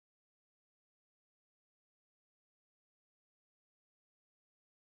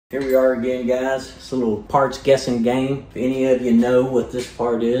Here we are again, guys. It's a little parts guessing game. If any of you know what this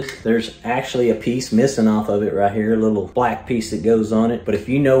part is, there's actually a piece missing off of it right here, a little black piece that goes on it. But if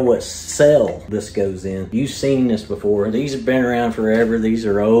you know what cell this goes in, you've seen this before. These have been around forever. These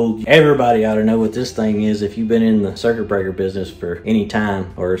are old. Everybody ought to know what this thing is if you've been in the circuit breaker business for any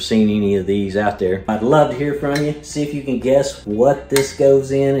time or seen any of these out there. I'd love to hear from you. See if you can guess what this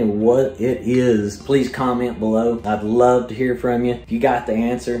goes in and what it is. Please comment below. I'd love to hear from you. If you got the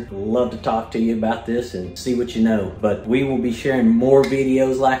answer, I'd love to talk to you about this and see what you know. But we will be sharing more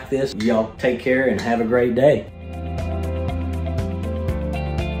videos like this. Y'all take care and have a great day.